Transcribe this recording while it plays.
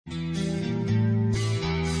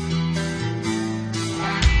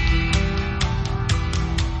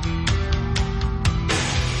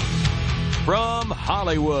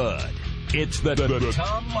Hollywood. It's the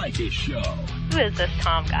Tom Leykis Show. Who is this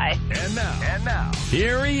Tom guy? And now,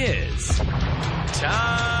 here he is,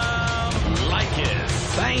 Tom Leykis.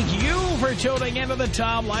 Thank you for tuning into the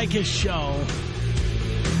Tom Leykis Show.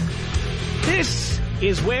 This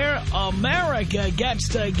is where America gets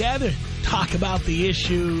together. Talk about the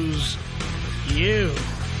issues you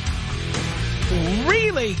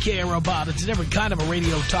really care about. It's a different kind of a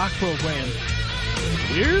radio talk program.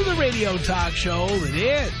 We're the radio talk show that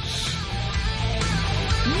is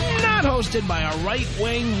not hosted by a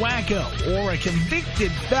right-wing wacko or a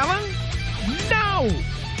convicted felon. No!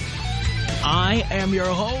 I am your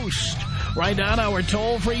host. Write down our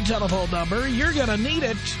toll-free telephone number. You're going to need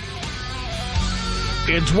it.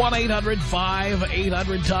 It's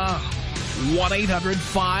 1-800-5800-TOM.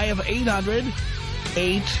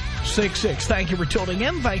 1-800-5800-866. Thank you for tuning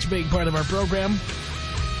in. Thanks for being part of our program.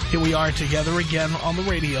 Here we are together again on the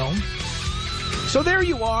radio. So there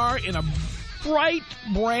you are in a bright,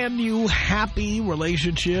 brand new, happy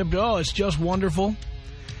relationship. Oh, it's just wonderful.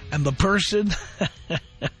 And the person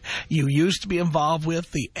you used to be involved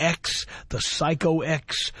with, the ex, the psycho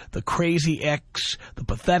ex, the crazy ex, the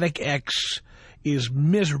pathetic ex, is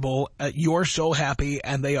miserable. You're so happy,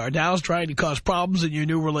 and they are now trying to cause problems in your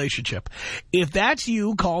new relationship. If that's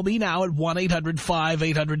you, call me now at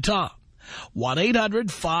 1-800-5800-TOM.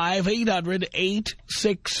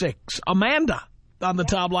 1-800-5800-866. Amanda on the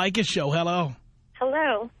Tom Leykis Show. Hello.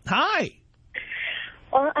 Hello. Hi.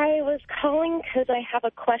 Well, I was calling because I have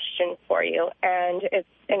a question for you, and it's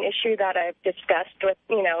an issue that I've discussed with,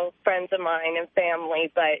 friends of mine and family,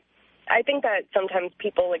 but I think that sometimes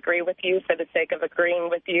people agree with you for the sake of agreeing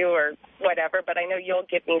with you or whatever, but I know you'll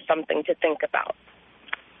give me something to think about.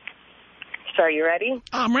 So are you ready?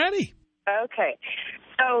 I'm ready. Okay.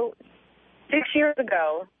 So 6 years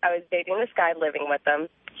ago, I was dating this guy, living with him.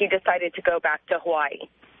 He decided to go back to Hawaii.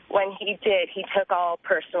 When he did, he took all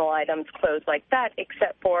personal items, clothes like that,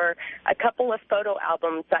 except for a couple of photo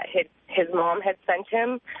albums that his mom had sent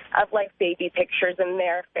him of, baby pictures and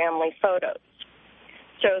their family photos.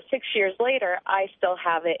 So 6 years later, I still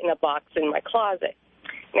have it in a box in my closet.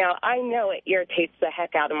 Now, I know it irritates the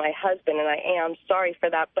heck out of my husband, and I am sorry for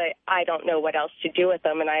that, but I don't know what else to do with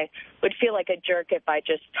them, and I would feel like a jerk if I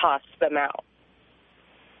just tossed them out.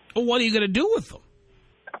 Well, what are you going to do with them?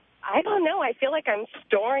 I don't know. I feel like I'm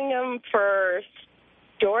storing them for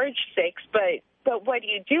storage sakes, but what do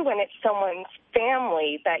you do when it's someone's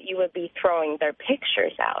family that you would be throwing their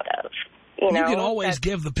pictures out of? You can always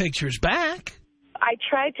give the pictures back. I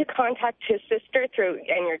tried to contact his sister through,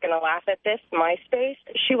 and you're going to laugh at this, MySpace.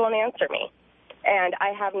 She won't answer me. And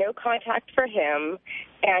I have no contact for him,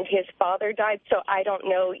 and his father died, so I don't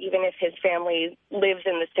know even if his family lives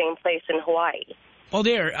in the same place in Hawaii. Well,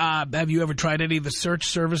 dear, have you ever tried any of the search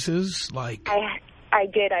services? I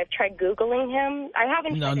did. I've tried Googling him. I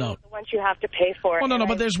haven't tried the ones you have to pay for. Well, no,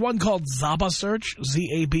 but there's one called Zaba Search,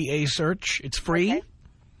 Z-A-B-A Search. It's free.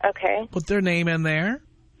 Okay. Put their name in there,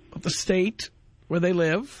 put the state where they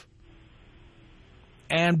live,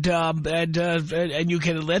 and you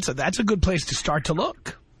can. That's a good place to start to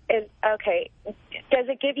look. Okay. Does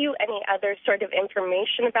it give you any other sort of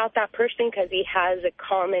information about that person because he has a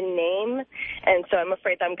common name, and so I'm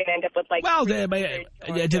afraid I'm going to end up with Well, do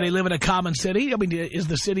they live in a common city? I mean, is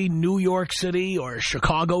the city New York City or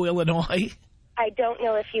Chicago, Illinois? I don't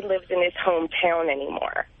know if he lives in his hometown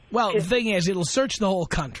anymore. Well, the thing is, it'll search the whole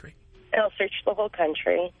country. It'll search the whole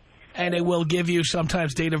country. And it will give you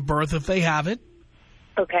sometimes date of birth if they have it.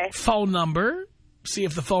 Okay. Phone number. See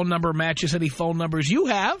if the phone number matches any phone numbers you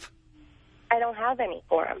have. I don't have any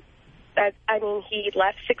for him. He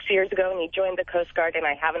left 6 years ago and he joined the Coast Guard, and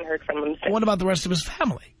I haven't heard from him since. What about the rest of his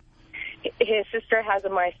family? His sister has a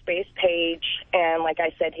MySpace page, and like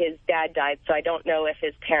I said, his dad died, so I don't know if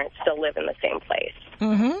his parents still live in the same place.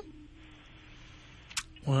 Mm-hmm.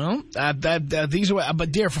 Well, these are,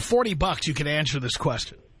 but dear, for $40 you can answer this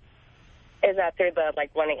question. Is that through the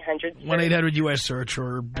 1-800? 1-800-US search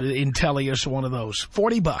or Intellius or one of those.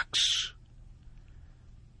 $40.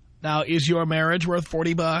 Now, is your marriage worth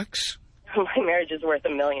 $40? My marriage is worth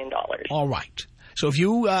 $1 million. All right. So if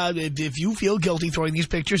you feel guilty throwing these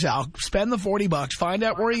pictures out, spend the $40, find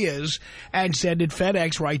out where he is, and send it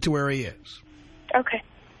FedEx right to where he is. Okay.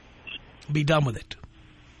 Be done with it.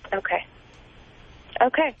 Okay.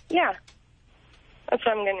 Okay, yeah. That's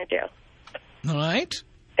what I'm going to do. All right?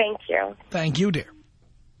 Thank you. Thank you, dear.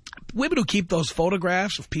 Women who keep those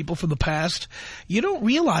photographs of people from the past, you don't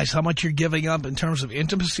realize how much you're giving up in terms of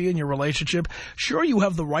intimacy in your relationship. Sure, you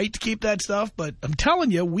have the right to keep that stuff, but I'm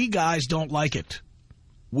telling you, we guys don't like it.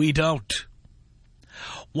 We don't.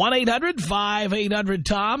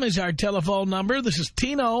 1-800-5800-TOM is our telephone number. This is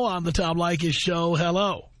Tino on the Tom Leykis Show.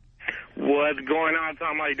 Hello. What's going on,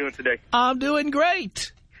 Tom? How are you doing today? I'm doing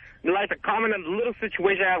great. I'd like to comment on the little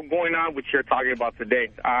situation I have going on, which you're talking about today.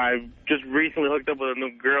 I just recently hooked up with a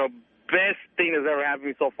new girl. Best thing that's ever happened to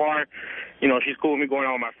me so far. You know, she's cool with me going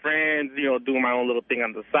out with my friends, you know, doing my own little thing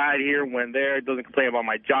on the side here, when there, doesn't complain about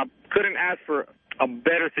my job. Couldn't ask for a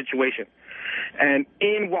better situation. And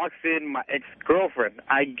in walks in my ex-girlfriend.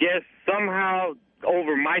 I guess somehow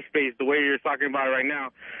over MySpace, the way you're talking about it right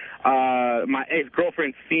now, my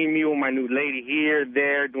ex-girlfriend seen me with my new lady here,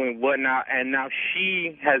 there, doing whatnot, and now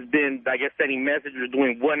she has been, I guess, sending messages,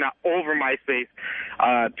 doing whatnot over MySpace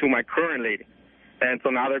to my current lady. And so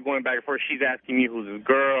now they're going back and forth. She's asking me who's this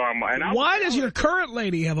girl. Why does your current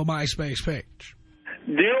lady have a MySpace page?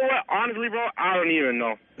 You know what? Honestly, bro, I don't even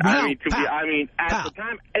know. Well, at the time,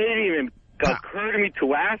 it didn't even occur to me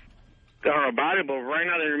to ask her about it. But right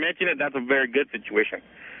now that you mention it, that's a very good situation.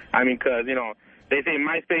 I mean, because, you know, they say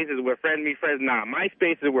MySpace is where friends meet friends. Nah,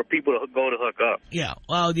 MySpace is where people go to hook up. Yeah,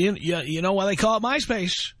 well, you know why they call it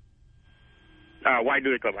MySpace? Why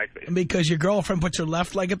do they call it MySpace? Because your girlfriend puts her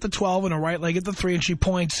left leg at the 12 and her right leg at the 3, and she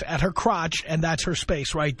points at her crotch, and that's her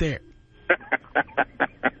space right there.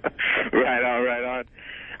 Right on.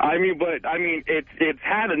 It's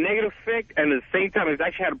had a negative effect, and at the same time, it's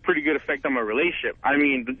actually had a pretty good effect on my relationship. I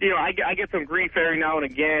mean, you know, I get some grief every now and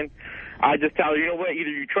again. I just tell her, you know what, either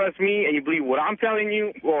you trust me and you believe what I'm telling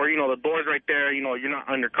you, or, you know, the door's right there, you know, you're not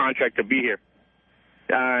under contract to be here.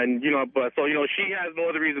 And, you know, but so, you know, she has no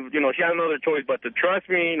other reason, you know, she has no other choice but to trust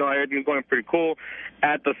me. You know, everything's going pretty cool.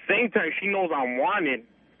 At the same time, she knows I'm wanted.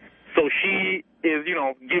 So she is, you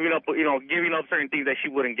know, giving up certain things that she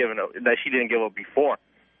didn't give up before.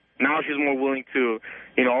 Now she's more willing to,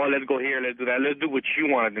 you know, oh, let's go here, let's do that, let's do what you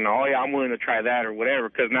want to do. Oh, yeah, I'm willing to try that or whatever,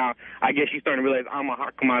 because now I guess she's starting to realize I'm a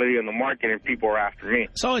hot commodity in the market and people are after me.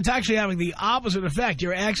 So it's actually having the opposite effect.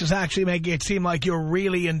 Your ex is actually making it seem like you're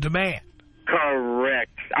really in demand.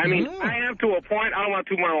 Correct. I mean, I am to a point. I don't want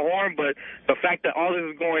to toot my own horn, but the fact that all this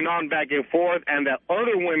is going on back and forth, and that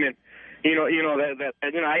other women,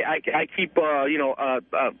 I keep a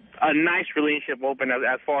nice relationship open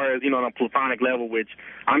as far as, you know, on a platonic level, which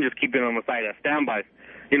I'm just keeping on the side as standbys.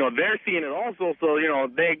 You know, they're seeing it also, so, you know,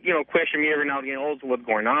 they, you know, question me every now and again, also what's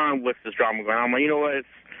going on, what's this drama going on. I'm like, you know what, it's,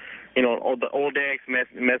 you know, the old ex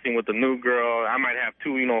messing with the new girl. I might have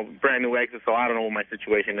two, you know, brand new exes, so I don't know what my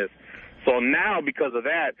situation is. So now, because of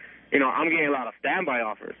that, you know, I'm getting a lot of standby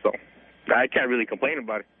offers, so I can't really complain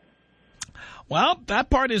about it. Well,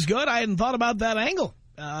 that part is good. I hadn't thought about that angle.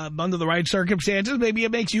 Under the right circumstances, maybe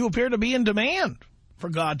it makes you appear to be in demand, for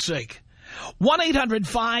God's sake.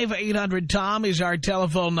 1-800-5800-TOM is our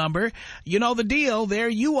telephone number. You know the deal. There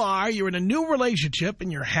you are. You're in a new relationship,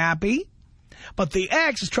 and you're happy. But the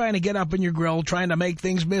ex is trying to get up in your grill, trying to make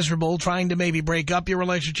things miserable, trying to maybe break up your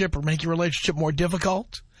relationship or make your relationship more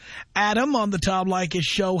difficult. Adam on the Tom Leykis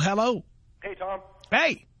Show. Hello. Hey, Tom.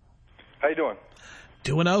 Hey. How you doing?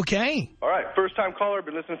 Doing okay. All right. First-time caller.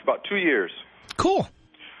 Been listening for about 2 years. Cool.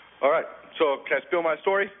 All right. So can I spill my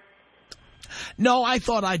story? No, I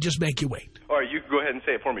thought I'd just make you wait. All right. You can go ahead and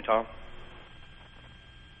say it for me, Tom.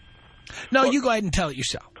 No, you go ahead and tell it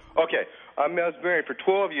yourself. Okay. I was married for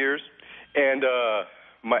 12 years, and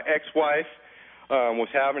my ex-wife was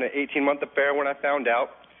having an 18-month affair when I found out.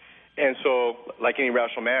 And so, like any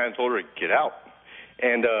rational man, I told her to get out.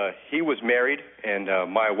 And he was married, and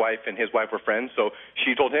my wife and his wife were friends, so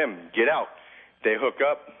she told him, get out. They hook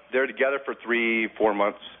up. They're together for 3-4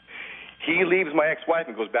 months. He leaves my ex-wife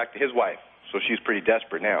and goes back to his wife, so she's pretty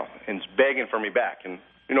desperate now and is begging for me back. And,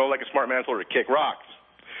 you know, like a smart man, I told her to kick rocks.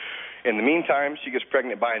 In the meantime, she gets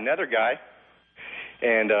pregnant by another guy,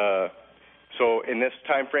 and so in this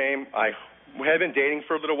time frame, I had been dating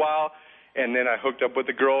for a little while, and then I hooked up with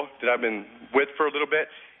a girl that I've been with for a little bit,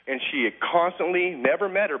 and she had constantly, never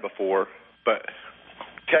met her before, but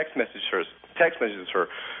text messages her,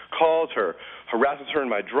 calls her, harasses her in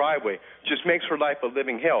my driveway, just makes her life a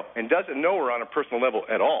living hell, and doesn't know her on a personal level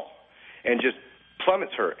at all, and just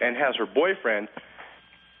plummets her, and has her boyfriend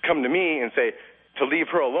come to me and say to leave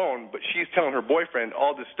her alone, but she's telling her boyfriend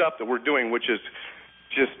all this stuff that we're doing, which is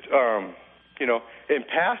just,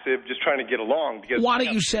 impassive, just trying to get along. Because why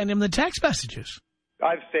don't you send him the text messages?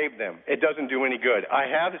 I've saved them. It doesn't do any good. I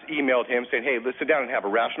have emailed him saying, hey, let's sit down and have a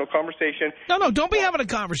rational conversation. No, don't be having a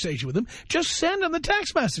conversation with him. Just send him the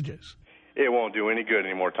text messages. It won't do any good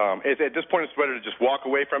anymore, Tom. At this point, it's better to just walk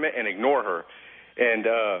away from it and ignore her. And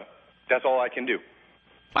that's all I can do.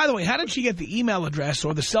 By the way, how did she get the email address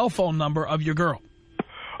or the cell phone number of your girl?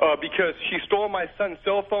 Because she stole my son's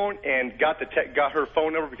cell phone and got her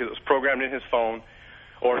phone number because it was programmed in his phone.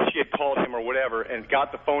 or she had called him or whatever and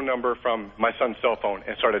got the phone number from my son's cell phone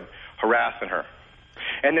and started harassing her.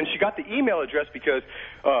 And then she got the email address because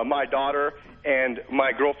my daughter and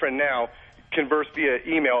my girlfriend now converse via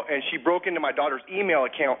email, and she broke into my daughter's email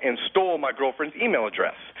account and stole my girlfriend's email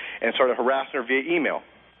address and started harassing her via email.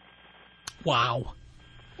 Wow.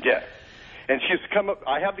 Yeah. And she's come up.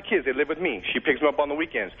 I have the kids. They live with me. She picks them up on the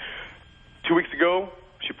weekends. 2 weeks ago,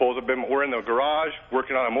 she pulls up. We're in the garage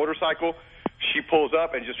working on a motorcycle. She pulls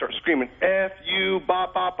up and just starts screaming, F you,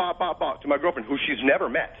 bop, bop, bop, bop, bop, to my girlfriend, who she's never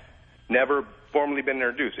met, never formally been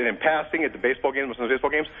introduced. And in passing at the baseball games, some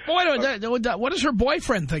baseball games. Wait a minute, what does her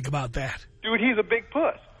boyfriend think about that? Dude, he's a big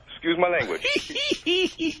puss. Excuse my language.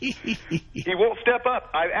 He won't step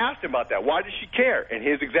up. I asked him about that. Why does she care? And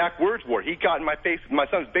his exact words were, he got in my face, my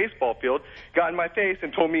son's baseball field, got in my face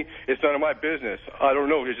and told me, it's none of my business. I don't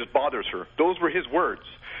know, it just bothers her. Those were his words.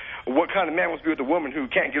 What kind of man wants to be with a woman who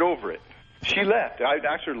can't get over it? She left. I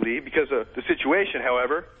asked her to leave because of the situation,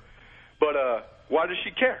 however. But why does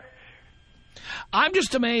she care? I'm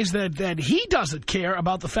just amazed that he doesn't care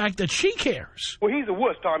about the fact that she cares. Well, he's a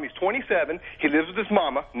wuss, Tom. He's 27. He lives with his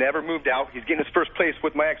mama, never moved out. He's getting his first place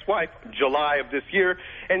with my ex-wife July of this year,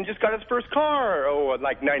 and just got his first car,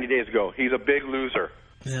 like 90 days ago. He's a big loser.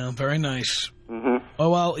 Yeah, very nice. Mm-hmm. Oh,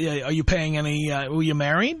 well, yeah, are you paying any, were you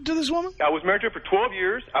married to this woman? I was married to her for 12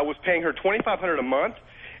 years. I was paying her $2,500 a month.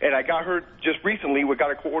 And I got her just recently, we got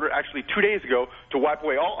a court order actually 2 days ago to wipe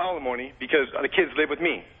away all alimony because the kids live with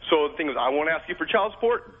me. So the thing was, I won't ask you for child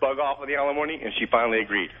support, bug off of the alimony, and she finally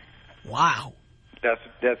agreed. Wow. That's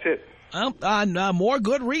it. Well, more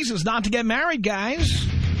good reasons not to get married, guys.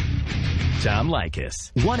 Tom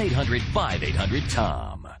Leykis.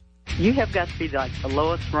 1-800-5800-TOM. You have got to be like the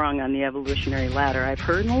lowest rung on the evolutionary ladder I've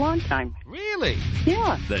heard in a long time. Really?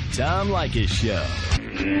 Yeah. The Tom Leykis Show.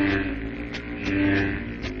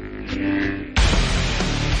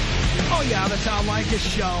 Oh, yeah, the Tom Leykis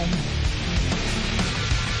Show.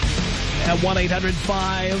 At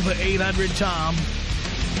 1-800-5800-TOM.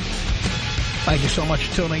 Thank you so much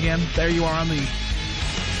for tuning in. There you are on the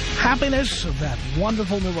happiness of that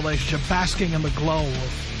wonderful new relationship, basking in the glow of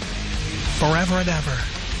forever and ever.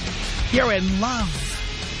 You're in love.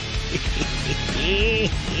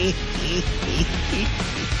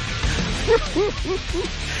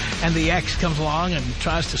 And the ex comes along and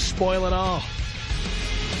tries to spoil it all.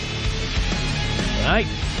 All right.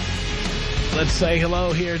 Let's say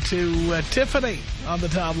hello here to Tiffany on the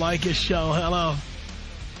Tom Leykis Show. Hello.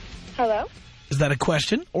 Hello? Is that a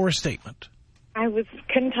question or a statement? I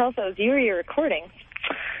couldn't tell if it was you or your recording.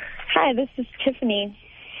 Hi, this is Tiffany.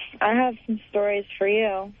 I have some stories for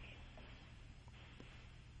you.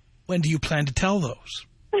 When do you plan to tell those?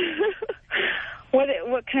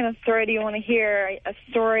 What kind of story do you want to hear? A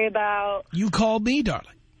story about... You called me,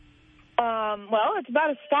 darling. Well, it's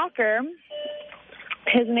about a stalker.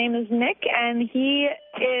 His name is Nick, and he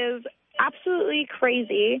is absolutely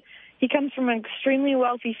crazy. He comes from an extremely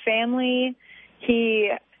wealthy family.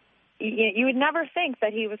 You would never think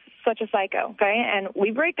that he was such a psycho, okay? And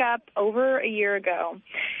we break up over a year ago,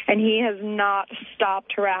 and he has not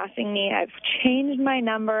stopped harassing me. I've changed my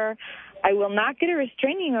number. I will not get a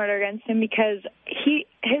restraining order against him because his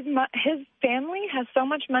family has so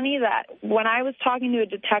much money that when I was talking to a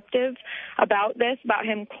detective about this, about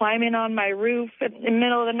him climbing on my roof in the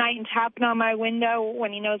middle of the night and tapping on my window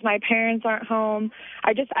when he knows my parents aren't home,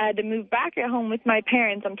 I had to move back at home with my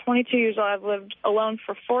parents. I'm 22 years old. I've lived alone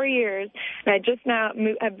for 4 years, and I just now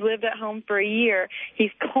have lived at home for a year.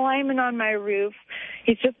 He's climbing on my roof.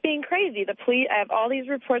 He's just being crazy. The police. I have all these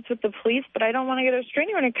reports with the police, but I don't want to get a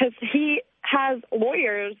restraining order because he has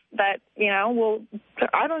lawyers that,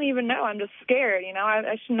 I don't even know. I'm just scared,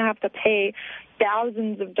 I shouldn't have to pay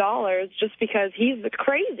thousands of dollars just because he's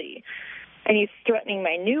crazy. And he's threatening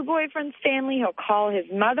my new boyfriend's family. He'll call his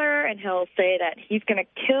mother, and he'll say that he's going to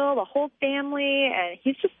kill the whole family, and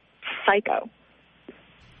he's just psycho.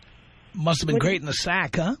 Must have been great in the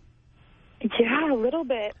sack, huh? Yeah, a little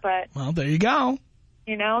bit, but... Well, there you go.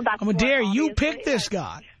 That's... Dear, you picked this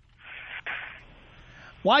guy.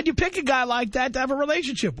 Why'd you pick a guy like that to have a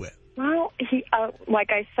relationship with? Well, he,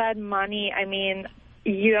 like I said, money,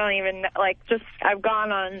 you don't even, I've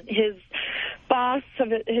gone on his dad's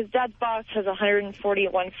boss has a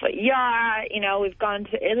 141-foot yacht, we've gone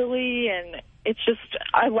to Italy, and it's just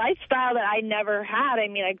a lifestyle that I never had.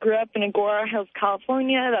 I grew up in Agoura Hills,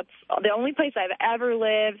 California. That's the only place I've ever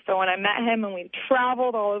lived. So when I met him and we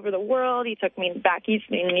traveled all over the world, he took me back east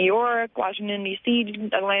in New York, Washington,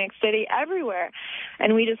 D.C., Atlantic City, everywhere.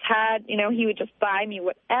 And we just had, he would just buy me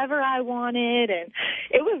whatever I wanted. And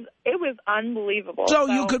it was unbelievable. So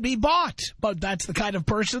you could be bought, but that's the kind of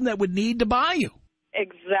person that would need to buy you.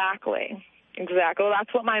 Exactly. Well,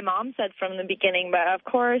 that's what my mom said from the beginning, but of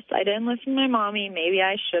course I didn't listen to my mommy. Maybe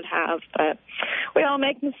I should have, but we all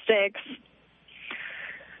make mistakes.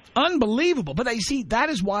 Unbelievable. But you see, that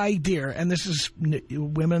is why, dear, and this is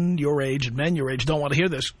women your age and men your age don't want to hear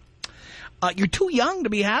this. You're too young to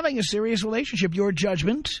be having a serious relationship. Your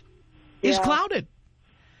judgment is clouded.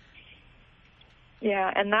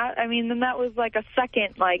 Yeah, and then that was like a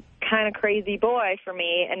second, like, kind of crazy boy for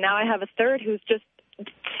me, and now I have a third who's just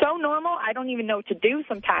so normal, I don't even know what to do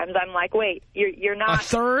sometimes. I'm like, wait, you're not... A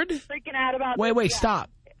third? Freaking out about Wait, this. stop.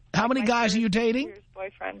 How many guys are you dating?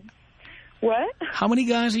 Boyfriend. What? How many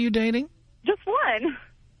guys are you dating? Just one.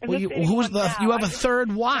 Well, you have a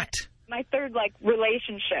third what? My third, like,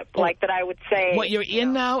 relationship, like, that I would say... What you're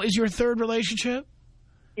in now is your third relationship?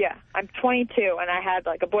 Yeah, I'm 22, and I had,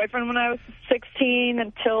 like, a boyfriend when I was 16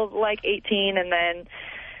 until, like, 18, and then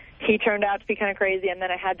he turned out to be kind of crazy, and then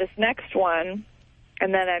I had this next one,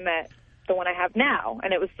 and then I met the one I have now,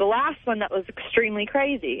 and it was the last one that was extremely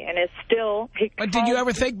crazy, and it's still... But did you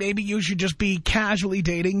ever think maybe you should just be casually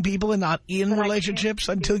dating people and not in relationships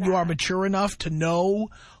until you are mature enough to know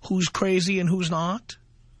who's crazy and who's not?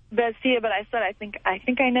 But I said I think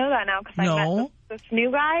I know that now because I met this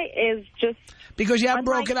new guy is just... Because you haven't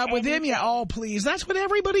broken up with him yet. Oh, please. That's what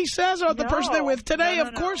everybody says about the person they're with today.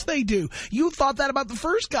 Of course they do. You thought that about the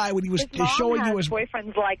first guy when he was showing you his...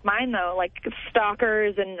 boyfriends like mine, though, like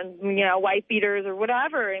stalkers and, wife beaters or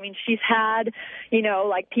whatever. I mean, she's had,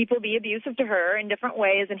 like people be abusive to her in different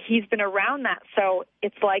ways, and he's been around that. So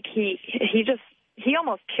it's like he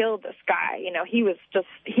almost killed this guy.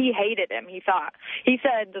 He hated him. He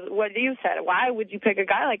said what you said. Why would you pick a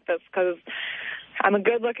guy like this? Because I'm a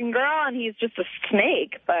good-looking girl, and he's just a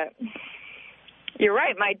snake. But you're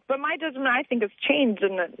right. My judgment, I think, has changed.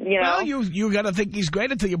 Well, you got to think he's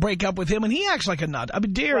great until you break up with him, and he acts like a nut. I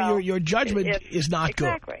mean, dear, your judgment is not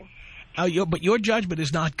good. Exactly. But your judgment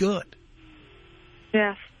is not good.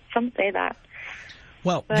 Yes, some say that.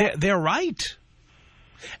 Well, they're right.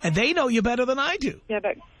 And they know you better than I do. Yeah,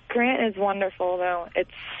 but Grant is wonderful, though.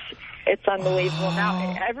 It's unbelievable.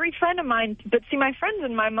 Now, every friend of mine, but see, my friends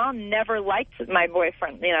and my mom never liked my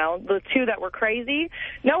boyfriend, the two that were crazy.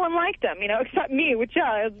 No one liked them, except me, which,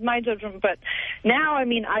 is my judgment. But now, I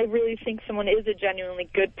mean, I really think someone is a genuinely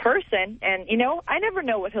good person. And, I never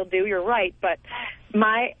know what he'll do. You're right. But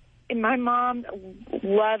my mom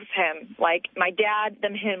loves him. Like, my dad,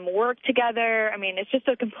 them, him work together. I mean, it's just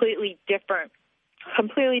a completely different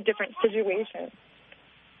situation.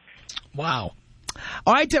 Wow.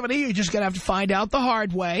 All right, Tiffany, you're just going to have to find out the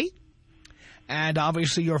hard way. And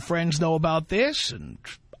obviously your friends know about this, and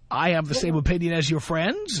I have the same opinion as your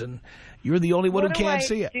friends, and you're the only one who can't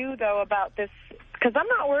see it. What do I do, though, about this? Because I'm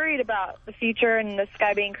not worried about the future and this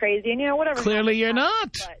guy being crazy, and, whatever. Clearly you're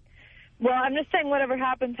not. Well, I'm just saying whatever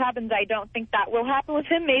happens. I don't think that will happen with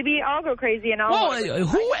him. Maybe I'll go crazy and I'll... Well,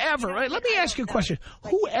 whoever... Let me ask you a question.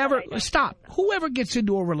 Whoever gets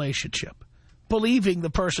into a relationship believing the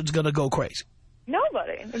person's going to go crazy?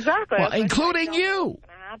 Nobody. Exactly. Well, including you.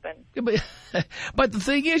 Happen. But the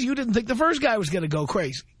thing is, you didn't think the first guy was going to go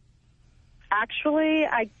crazy. Actually,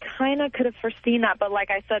 I kind of could have foreseen that, but like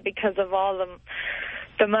I said, because of all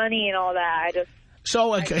the money and all that, I just...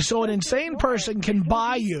 So an insane person can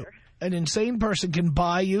buy you. An insane person can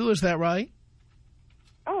buy you, is that right?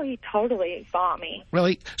 Oh, he totally bought me.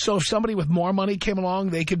 Really? So if somebody with more money came along,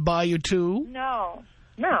 they could buy you too? No.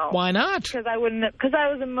 Why not? Because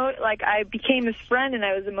I became his friend and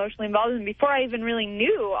I was emotionally involved in him before I even really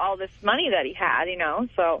knew all this money that he had,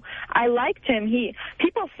 So I liked him.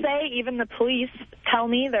 People say, even the police tell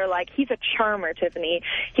me, they're like, he's a charmer, Tiffany.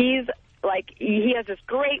 He's like, he has this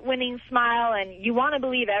great winning smile, and you want to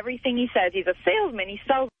believe everything he says. He's a salesman. He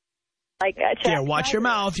sells. Here, watch your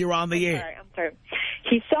mouth. You're on the air. I'm sorry.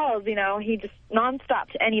 He sells, he just nonstop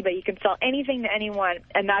to anybody. You can sell anything to anyone,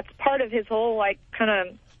 and that's part of his whole,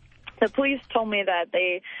 the police told me that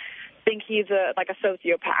they think he's a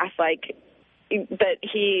sociopath, that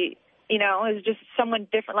he, is just someone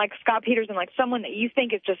different, like Scott Peterson, like someone that you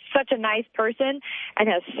think is just such a nice person and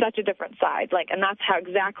has such a different side, and that's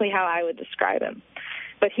exactly how I would describe him.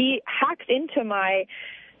 But he hacks into my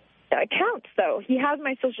accounts, though. He has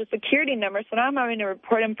my Social Security number, so now I'm having to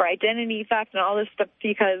report him for identity theft and all this stuff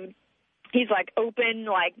because he's, open,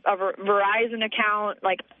 a Verizon account,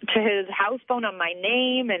 to his house phone on my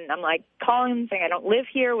name, and I'm, calling him saying I don't live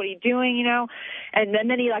here, what are you doing, And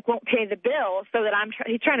then he, won't pay the bill so that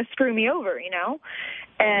he's trying to screw me over,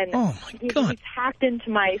 And oh my God. He's hacked into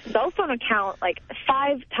my cell phone account,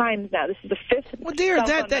 5 times now. This is the 5th Well, dear,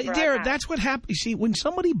 that's what happens. You see, when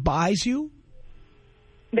somebody buys you...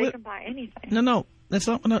 They can buy anything. No. That's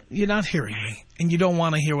not what you're not hearing me, and you don't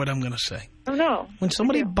want to hear what I'm going to say. Oh, no. When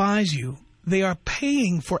somebody buys you, they are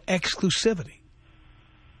paying for exclusivity.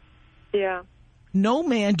 Yeah. No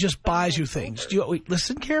man just buys you things.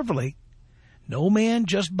 Listen carefully. No man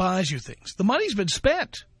just buys you things. The money's been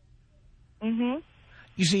spent. Mm-hmm.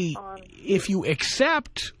 You see, if you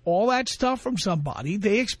accept all that stuff from somebody,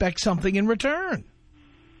 they expect something in return.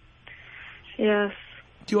 Yes.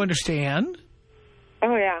 Do you understand?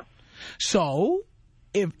 Oh, yeah. So,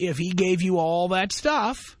 if he gave you all that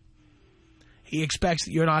stuff, he expects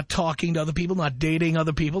that you're not talking to other people, not dating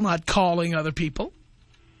other people, not calling other people.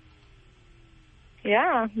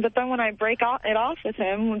 Yeah, but then when I break it off with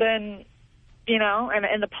him, then, you know,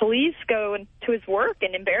 and the police go to his work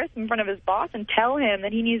and embarrass him in front of his boss and tell him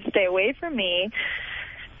that he needs to stay away from me,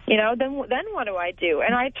 you know, then what do I do?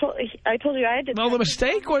 And I told you I had to... Well, the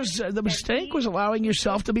mistake was allowing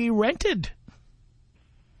yourself to be rented.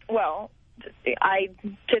 Well, I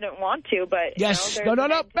didn't want to, but... Yes, you know,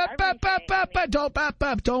 no.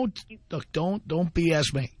 Don't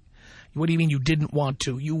BS me. What do you mean you didn't want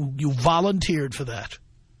to? You volunteered for that.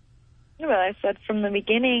 Well, I said from the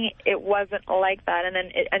beginning it wasn't like that, and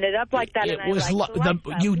then it ended up like that.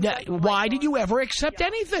 Why did you ever accept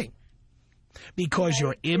anything? Because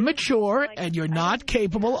you're immature and you're not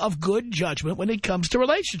capable of good judgment when it comes to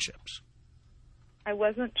relationships. I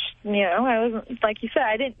wasn't, like you said,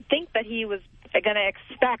 I didn't think that he was going to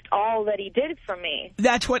expect all that he did from me.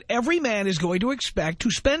 That's what every man is going to expect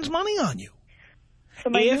who spends money on you. So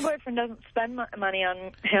my new boyfriend doesn't spend money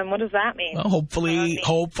on him. What does that mean? Well,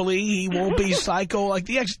 hopefully he won't be psycho like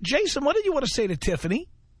the ex. Jason, what did you want to say to Tiffany?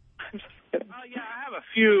 Yeah, I have a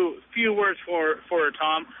few words for her,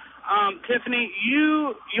 Tom. Tiffany,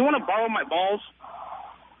 you want to borrow my balls?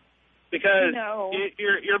 Because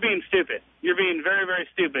you're being stupid. You're being very, very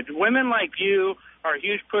stupid. Women like you are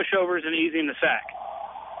huge pushovers and easy in the sack.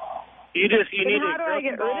 You need to. How do I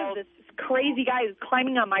get rid of this crazy guy who's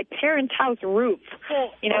climbing on my parents' house roof?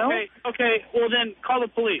 Well, you know? Okay. Well, then call the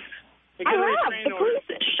police. I have. The police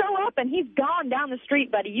show up, and he's gone down the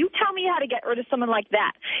street, buddy. You tell me how to get rid of someone like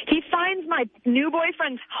that. He finds my new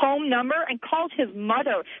boyfriend's home number and calls his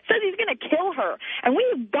mother, says he's going to kill her. And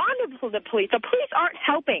we've gone to the police. The police aren't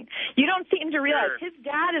helping. You don't seem to realize his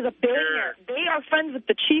dad is a billionaire. They are friends with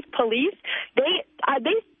the chief police. They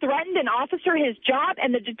threatened an officer his job,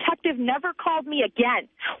 and the detective never called me again.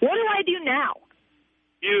 What do I do now?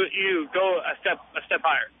 You go a step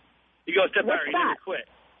higher. You go a step higher. You never quit.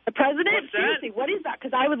 The president? Seriously, what is that?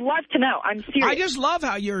 Because I would love to know. I'm serious. I just love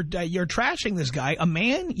how you're trashing this guy. A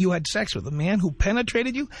man you had sex with, a man who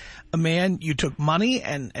penetrated you, a man you took money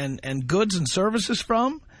and goods and services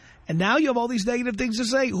from, and now you have all these negative things to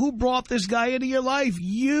say. Who brought this guy into your life?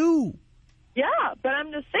 You. Yeah, but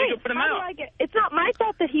I'm just saying, put him out. It's not my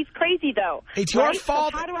fault that he's crazy, though. It's your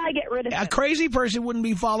fault. So how do I get rid of him? A crazy person wouldn't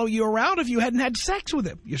be following you around if you hadn't had sex with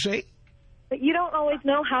him, you see? But you don't always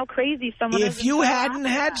know how crazy someone is. If you hadn't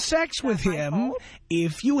had sex with him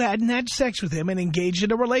and engaged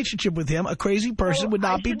in a relationship with him, a crazy person would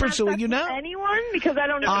not be pursuing you now. Anyone? Because I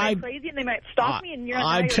don't know if I'm crazy and they might stop me. And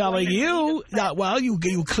I'm telling you, well, you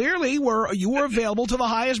clearly were available to the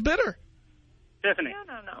highest bidder. Tiffany.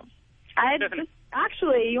 No.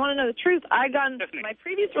 Actually, you want to know the truth? My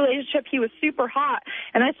previous relationship, he was super hot,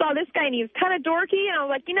 and I saw this guy, and he was kind of dorky, and I was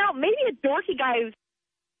like, maybe a dorky guy who's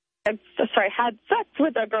had sex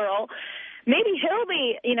with a girl, maybe he'll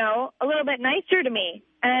be, a little bit nicer to me.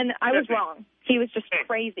 And I was wrong. He was just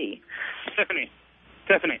crazy. Tiffany.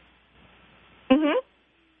 Mm-hmm.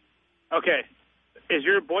 Okay. Is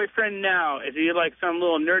your boyfriend now, is he like some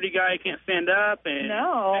little nerdy guy who can't stand up and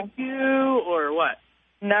protect you, or what?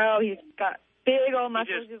 No, he's got big old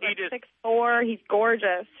muscles. He's like 6'4". He's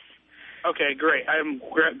gorgeous. Okay, great. I'm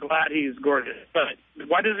glad he's gorgeous. But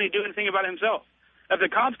why doesn't he do anything about himself? If the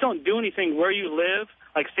cops don't do anything where you live,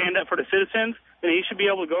 like stand up for the citizens, then he should be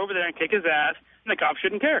able to go over there and kick his ass, and the cops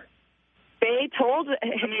shouldn't care. They told him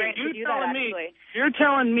to do that, actually. You're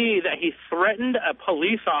telling me that he threatened a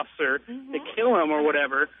police officer to kill him or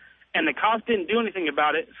whatever, and the cops didn't do anything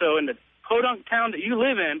about it, so in the podunk town that you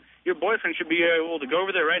live in, your boyfriend should be able to go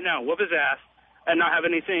over there right now, whoop his ass, and not have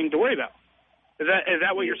anything to worry about. Is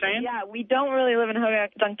that what you're saying? Yeah, we don't really live in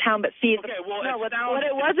podunk town, but see, what it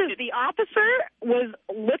was is the officer was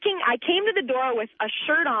looking. I came to the door with a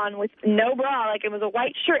shirt on with no bra, like it was a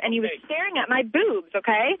white shirt, and he was staring at my boobs,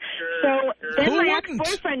 okay? Then my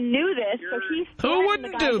ex-boyfriend knew this, so he Who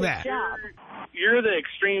wouldn't do that? You're the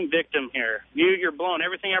extreme victim here. You're blowing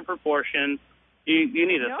everything out of proportion. You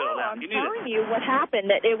need to settle down. I'm telling you what happened,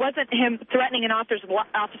 that it wasn't him threatening an officer's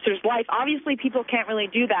life. Obviously, people can't really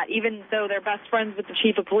do that, even though they're best friends with the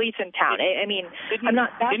chief of police in town. I mean, I'm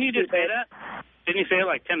not that Didn't you just say that? Didn't you say it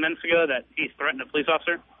like 10 minutes ago that he threatened a police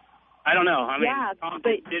officer? I don't know. I mean, yeah,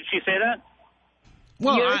 did she say that?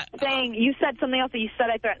 Well, you said something else. That you said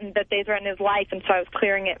that they threatened his life, and so I was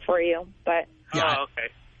clearing it for you. But oh, okay.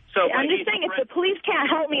 So I'm just saying, if the police can't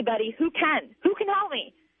help me, buddy, who can? Who can help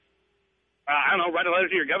me? I don't know. Write a letter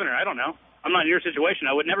to your governor. I don't know. I'm not in your situation.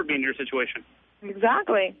 I would never be in your situation.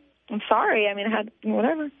 Exactly. I'm sorry. I mean, I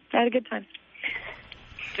had a good time.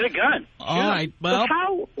 Get a gun. All right. Well,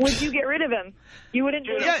 how would you get rid of him? You wouldn't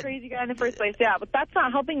do that crazy guy in the first place. Yeah, but that's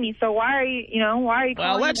not helping me. So why are you calling?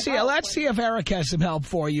 Well, let's see if Eric has some help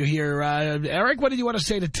for you here. Eric, what did you want to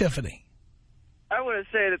say to Tiffany? I want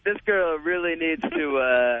to say that this girl really needs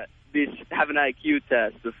to have an IQ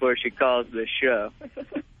test before she calls this show.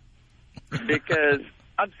 Because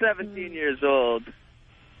I'm 17 years old,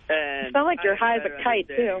 and you sound like you're high as a kite,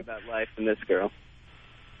 too. About life from this girl.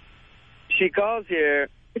 She calls here.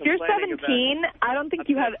 If you're 17, I don't think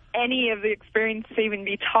you have any of the experience to even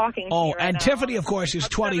be talking to me right and now. Tiffany, of course, is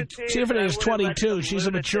 20. Tiffany is 22. She's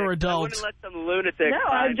a mature adult. I wouldn't let some lunatic. No,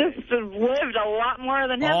 I've just lived a lot more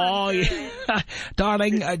than him. Oh, yeah.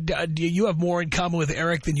 Darling, you have more in common with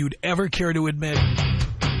Eric than you'd ever care to admit.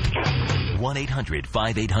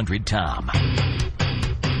 1-800-5800-TOM.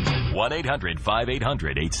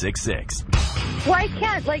 1-800-5800-866. Why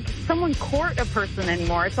can't, someone court a person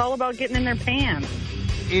anymore? It's all about getting in their pants.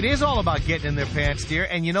 It is all about getting in their pants, dear.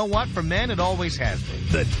 And you know what? For men, it always has been.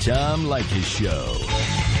 The Tom Leykis Show.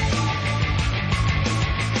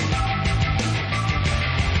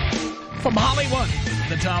 From Hollywood,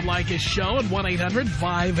 the Tom Leykis Show at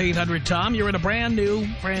 1-800-5800-TOM. You're in a brand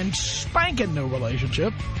spanking new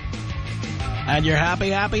relationship. And you're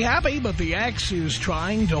happy, but the ex is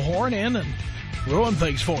trying to horn in and ruin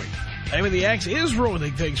things for you. Maybe the ex is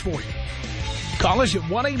ruining things for you. Call us at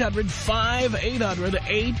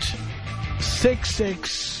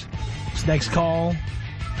 1-800-5800-866. This next call,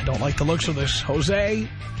 I don't like the looks of this. Jose,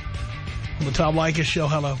 on the Tom Leykis Show,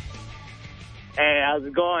 hello. Hey, how's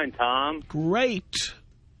it going, Tom? Great.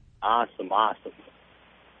 Awesome.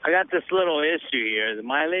 I got this little issue here.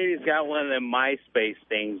 My lady's got one of them MySpace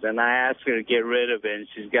things, and I asked her to get rid of it, and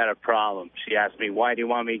she's got a problem. She asked me, why do you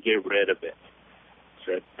want me to get rid of it? I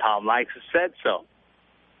said, Tom Leykis said so.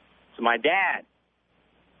 It's my dad.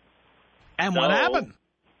 And what happened?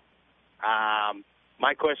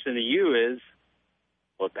 My question to you is,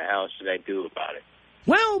 what the hell should I do about it?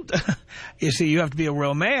 Well, you see, you have to be a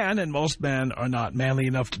real man, and most men are not manly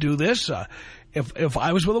enough to do this. If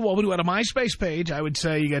I was with a woman who had a MySpace page, I would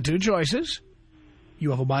say you got two choices. You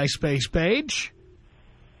have a MySpace page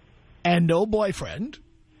and no boyfriend,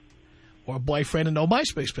 or a boyfriend and no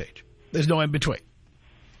MySpace page. There's no in between.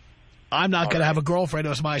 I'm not going to have a girlfriend who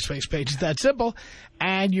has a MySpace page. It's that simple.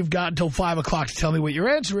 And you've got until 5 o'clock to tell me what your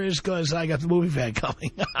answer is, because I got the movie van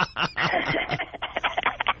coming.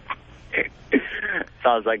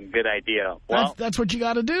 Sounds like a good idea. Well, that's what you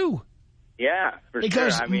got to do. Yeah, for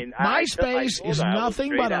because sure. I mean, MySpace is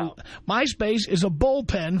nothing but MySpace is a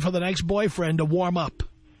bullpen for the next boyfriend to warm up.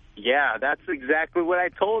 Yeah, that's exactly what I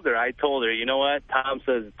told her. I told her, you know what? Tom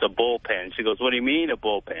says it's a bullpen. She goes, what do you mean a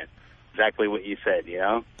bullpen? Exactly what you said, you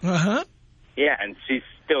know? Uh-huh. Yeah, and she's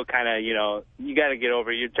still kind of, you know, you got to get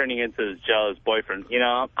over it. You're turning into this jealous boyfriend. You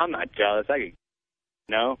know, I'm not jealous. You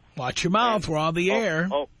know? Watch your mouth. We're on the air.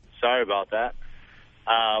 Oh, sorry about that.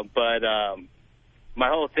 But my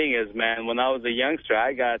whole thing is, man, when I was a youngster,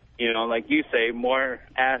 I got, you know, like you say, more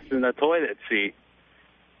ass in the toilet seat.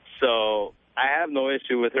 So I have no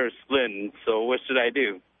issue with her splitting. So what should I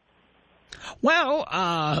do? Well,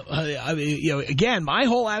 I mean, you know, again, my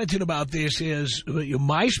whole attitude about this is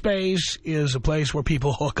MySpace is a place where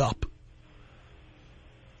people hook up.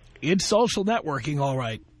 It's social networking, all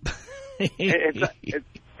right.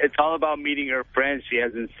 It's all about meeting her friends she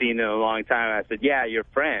hasn't seen in a long time. I said, yeah, your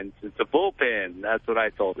friends. It's a bullpen. That's what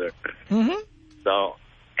I told her. Mm-hmm. So,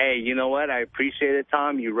 hey, you know what? I appreciate it,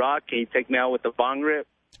 Tom. You rock. Can you take me out with the bong rip?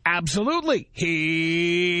 Absolutely.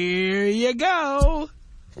 Here you go.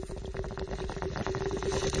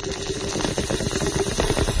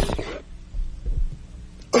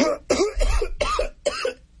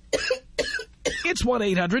 It's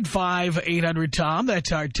 1-800-5800-TOM.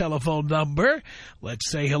 That's our telephone number. Let's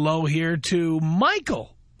say hello here to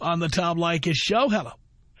Michael on the Tom Leykis Show. Hello.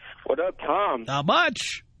 What up, Tom? Not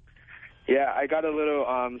much. Yeah, I got a little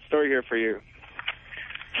story here for you.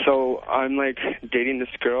 So I'm, dating this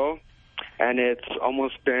girl, and it's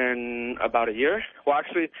almost been about a year. Well,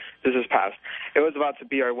 actually, this is past. It was about to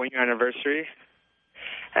be our 1-year anniversary,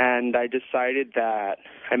 and I decided that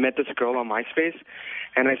I met this girl on MySpace,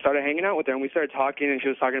 and I started hanging out with her, and we started talking, and she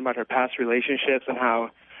was talking about her past relationships and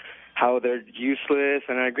how they're useless,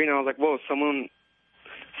 and I agreed, and I was like, whoa,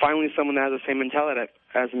 finally someone that has the same mentality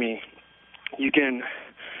as me. You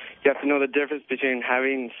have to know the difference between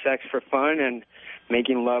having sex for fun and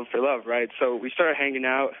making love for love, right? So we started hanging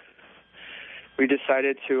out. We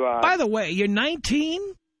decided to... By the way, you're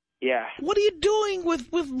 19? Yeah. What are you doing with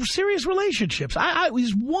serious relationships? I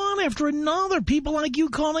was one after another. People like you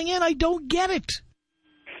calling in. I don't get it.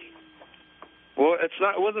 Well, it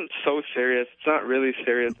wasn't so serious. It's not really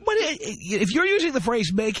serious. But if you're using the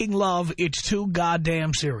phrase making love, it's too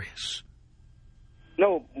goddamn serious.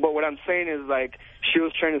 No, but what I'm saying is, like, she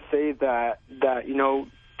was trying to say that you know,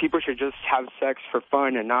 people should just have sex for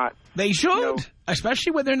fun and not... They should, you know,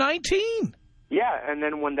 especially when they're 19. Yeah, and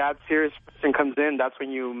then when that serious person comes in, that's when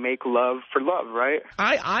you make love for love, right?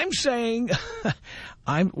 I'm saying,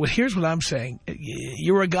 here's what I'm saying.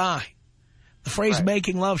 You're a guy. The phrase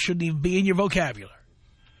making love shouldn't even be in your vocabulary.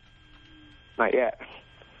 Not yet.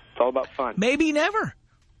 It's all about fun. Maybe never.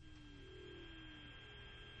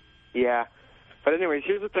 Yeah. But anyways,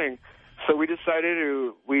 here's the thing. So we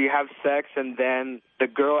decided we have sex, and then the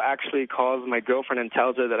girl actually calls my girlfriend and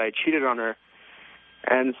tells her that I cheated on her.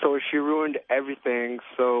 And so she ruined everything.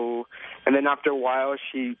 And then after a while,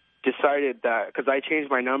 she decided that, because I changed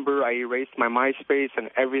my number, I erased my MySpace and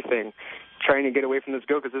everything, trying to get away from this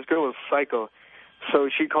girl, because this girl was psycho. So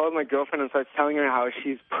she called my girlfriend and starts telling her how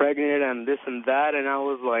she's pregnant and this and that, and I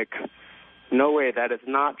was like, no way, that is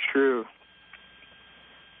not true.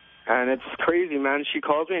 And it's crazy, man. She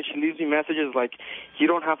calls me and she leaves me messages like, you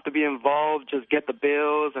don't have to be involved, just get the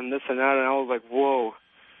bills and this and that, and I was like, whoa,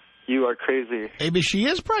 you are crazy. Maybe she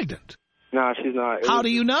is pregnant. No, she's not. How do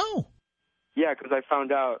you know? Yeah, because I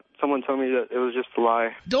found out. Someone told me that it was just a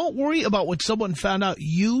lie. Don't worry about what someone found out.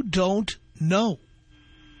 You don't know.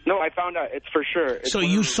 No, I found out. It's for sure. It's so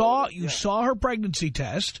you saw her pregnancy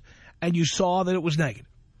test, and you saw that it was negative.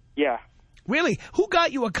 Yeah. Really? Who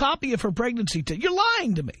got you a copy of her pregnancy test? You're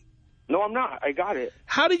lying to me. No, I'm not. I got it.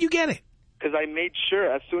 How did you get it? Because I made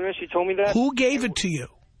sure. As soon as she told me that. Who gave it to you?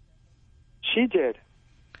 She did.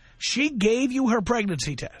 She gave you her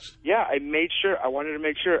pregnancy test? Yeah, I made sure. I wanted to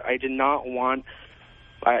make sure. I did not want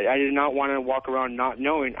to walk around not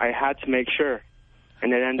knowing. I had to make sure.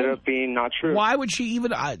 And it ended up being not true. Why would she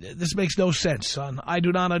even... this makes no sense, son. I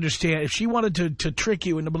do not understand. If she wanted to trick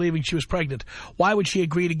you into believing she was pregnant, why would she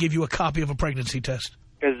agree to give you a copy of a pregnancy test?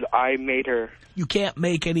 Because I made her. You can't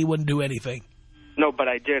make anyone do anything. No, but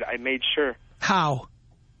I did. I made sure. How?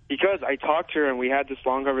 Because I talked to her and we had this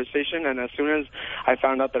long conversation, and as soon as I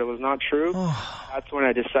found out that it was not true, that's when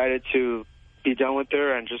I decided to be done with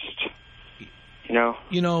her and just, you know.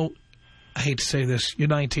 You know, I hate to say this, you're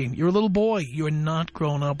 19. You're a little boy. You're not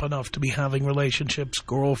grown up enough to be having relationships,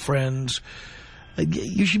 girlfriends.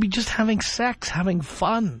 You should be just having sex, having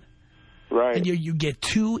fun. Right. And you get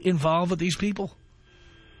too involved with these people.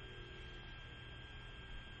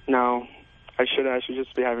 No. I should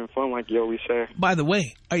just be having fun like you always say. By the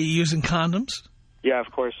way, are you using condoms? Yeah,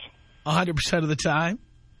 of course. 100% of the time?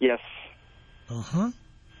 Yes. Uh-huh.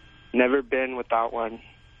 Never been without one.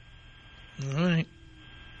 All right.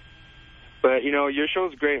 But, you know, your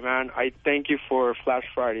show's great, man. I thank you for Flash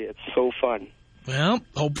Friday. It's so fun. Well,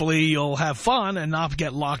 hopefully you'll have fun and not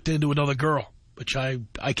get locked into another girl, which I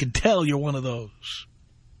can tell you're one of those.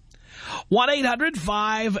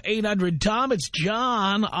 1-800-5800-TOM. It's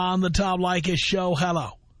John on the Tom Leykis Show.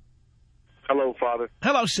 Hello. Hello, Father.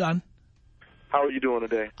 Hello, son. How are you doing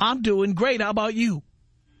today? I'm doing great. How about you?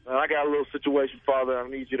 I got a little situation, Father. I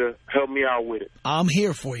need you to help me out with it. I'm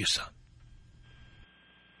here for you, son.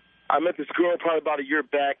 I met this girl probably about a year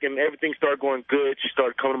back, and everything started going good. She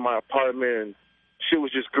started coming to my apartment, and she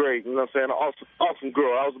was just great. You know what I'm saying? Awesome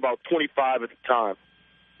girl. I was about 25 at the time.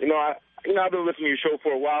 I've been listening to your show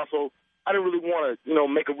for a while, so I didn't really want to,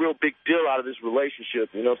 make a real big deal out of this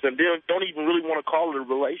relationship. You know what I'm saying? Don't even really want to call it a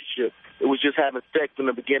relationship. It was just having sex in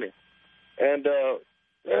the beginning. And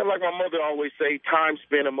like my mother always say, time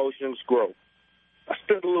spent, emotions grow. I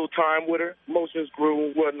spent a little time with her. Emotions grew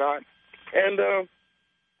and whatnot. And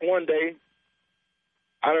one day,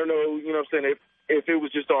 I don't know, what I'm saying, if it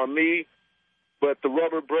was just on me, but the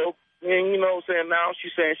rubber broke. And, what I'm saying, now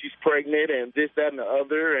she's saying she's pregnant and this, that, and the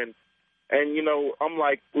other. And I'm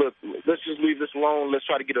like, look, let's just leave this alone. Let's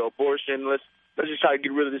try to get an abortion. Let's just try to get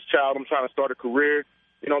rid of this child. I'm trying to start a career.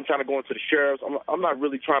 I'm trying to go into the sheriff's. I'm not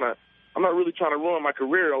really trying to ruin my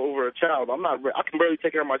career over a child. I can barely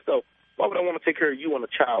take care of myself. Why would I want to take care of you and a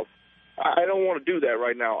child? I don't want to do that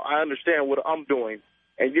right now. I understand what I'm doing,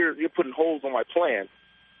 and you're putting holes on my plan.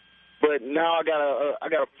 But now I got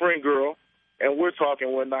a friend girl, and we're talking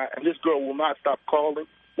and whatnot, and this girl will not stop calling,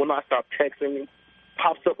 will not stop texting me,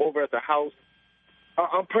 pops up over at the house.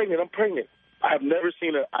 I'm pregnant. I've never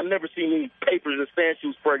seen any papers that saying she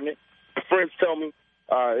was pregnant. My friends tell me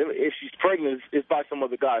if she's pregnant, it's by some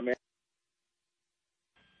other guy, man.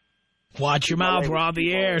 Watch your mouth. We're on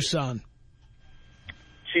the air, son.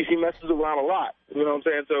 She messes around a lot. You know what I'm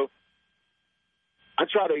saying? So I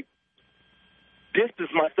try to distance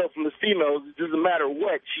myself from the females. It doesn't matter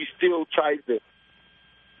what. She still tries to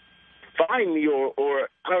find me, or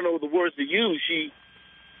I don't know the words to use.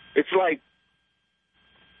 It's like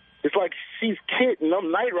she's Kit and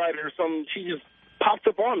I'm Knight Rider or something. She just pops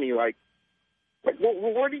up on me like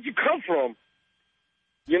where did you come from?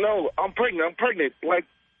 You know, I'm pregnant. Like,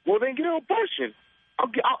 well, then get an abortion. I'll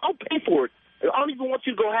pay for it. I don't even want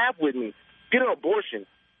you to go half with me. Get an abortion.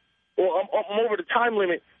 Or I'm over the time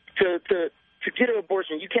limit to get an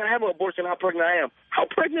abortion. You can't have an abortion how pregnant I am. How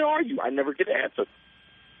pregnant are you? I never get an answer.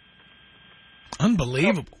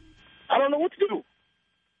 Unbelievable. I don't know what to do.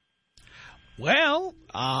 Well,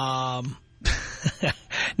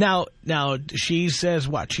 now she says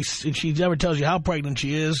what? She never tells you how pregnant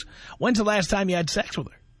she is. When's the last time you had sex with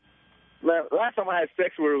her? Last time I had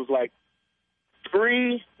sex with her was like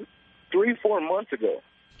 4 months ago.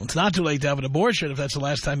 It's not too late to have an abortion if that's the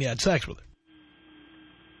last time you had sex with her.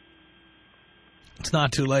 It's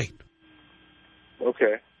not too late.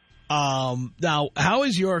 Okay. Now, how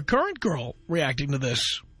is your current girl reacting to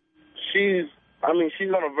this? She's on the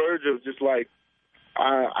verge of just like,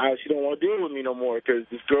 she don't want to deal with me no more because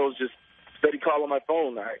this girl's just steady calling my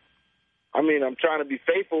phone. I'm trying to be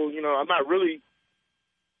faithful. You know, I'm not really,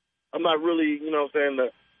 you know what I'm saying,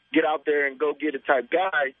 to get out there and go get it type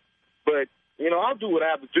guy. But, you know, I'll do what I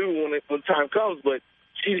have to do when time comes. But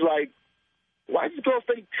she's like, why is this girl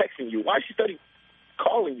steady texting you? Why is she steady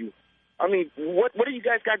calling you? I mean, what do you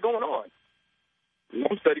guys got going on?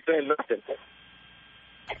 I'm steady saying nothing.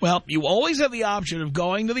 Well, you always have the option of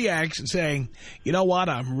going to the ex and saying, you know what,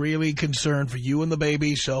 I'm really concerned for you and the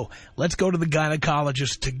baby, so let's go to the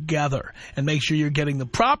gynecologist together and make sure you're getting the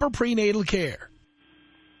proper prenatal care.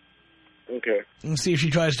 Okay. And see if she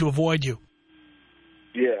tries to avoid you.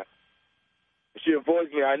 Yeah. If she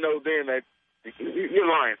avoids me, I know then that you're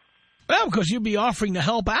lying. Well, because you'd be offering to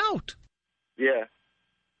help out. Yeah.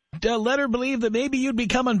 To let her believe that maybe you'd be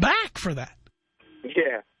coming back for that.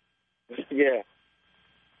 Yeah. Yeah.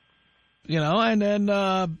 You know, and then,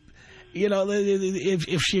 you know,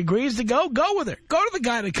 if she agrees to go with her. Go to the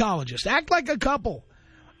gynecologist. Act like a couple.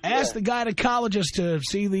 Ask the gynecologist to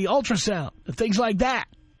see the ultrasound and things like that.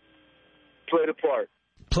 Play the part.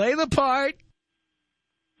 Play the part.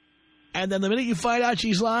 And then the minute you find out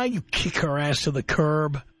she's lying, you kick her ass to the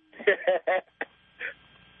curb.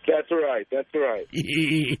 That's right.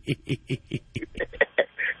 Hey,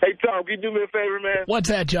 Tom, can you do me a favor, man? What's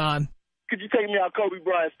that, John? Could you take me out Kobe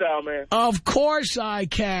Bryant style, man? Of course I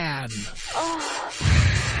can.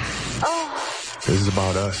 This is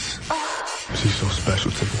about us. She's so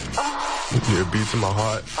special to me. Yeah, it beats in my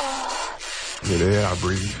heart. Yeah, the air I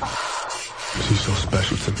breathe. She's so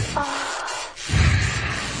special to me.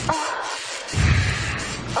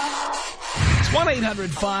 It's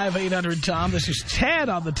 1-800-5800-TOM. This is Ted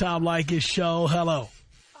on the Tom Leykis Show. Hello.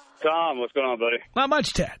 Tom, what's going on, buddy? Not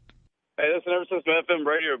much, Ted. Hey, listen, ever since my FM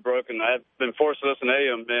radio broke and I've been forced to listen to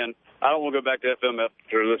AM, man, I don't want to go back to FM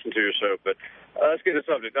after listening to your show, but let's get to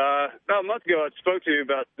the subject. About a month ago, I spoke to you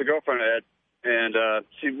about the girlfriend I had, and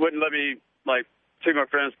she wouldn't let me, like, see my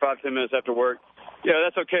friends 5-10 minutes after work. Yeah,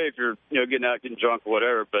 that's okay if you're, you know, getting out, getting drunk or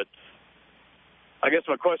whatever, but I guess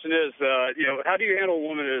my question is, you know, how do you handle a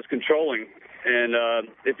woman that is controlling? And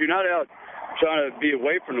if you're not out trying to be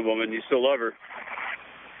away from the woman, you still love her.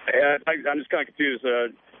 I'm just kind of confused.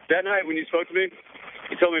 That night when you spoke to me,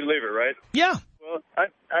 you told me to leave her, right? Yeah. Well,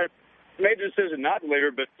 I made the decision not to leave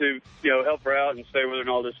her, but to, you know, help her out and stay with her and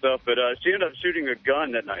all this stuff. But she ended up shooting a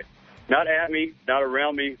gun that night. Not at me, not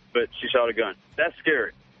around me, but she shot a gun. That's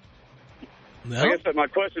scary. No. I guess my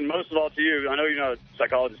question most of all to you, I know you're not a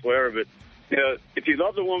psychologist, whatever, but, you know, if you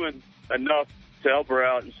love the woman enough to help her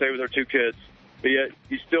out and stay with her 2 kids, but yet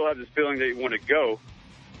you still have this feeling that you want to go,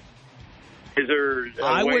 is there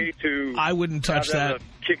a way to... I wouldn't touch that.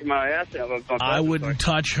 Kick my ass out. I wouldn't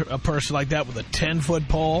touch a person like that with a 10-foot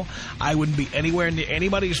pole. I wouldn't be anywhere near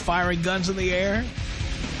anybody who's firing guns in the air.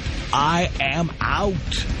 I am out.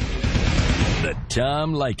 The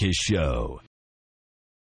Tom Leykis Show.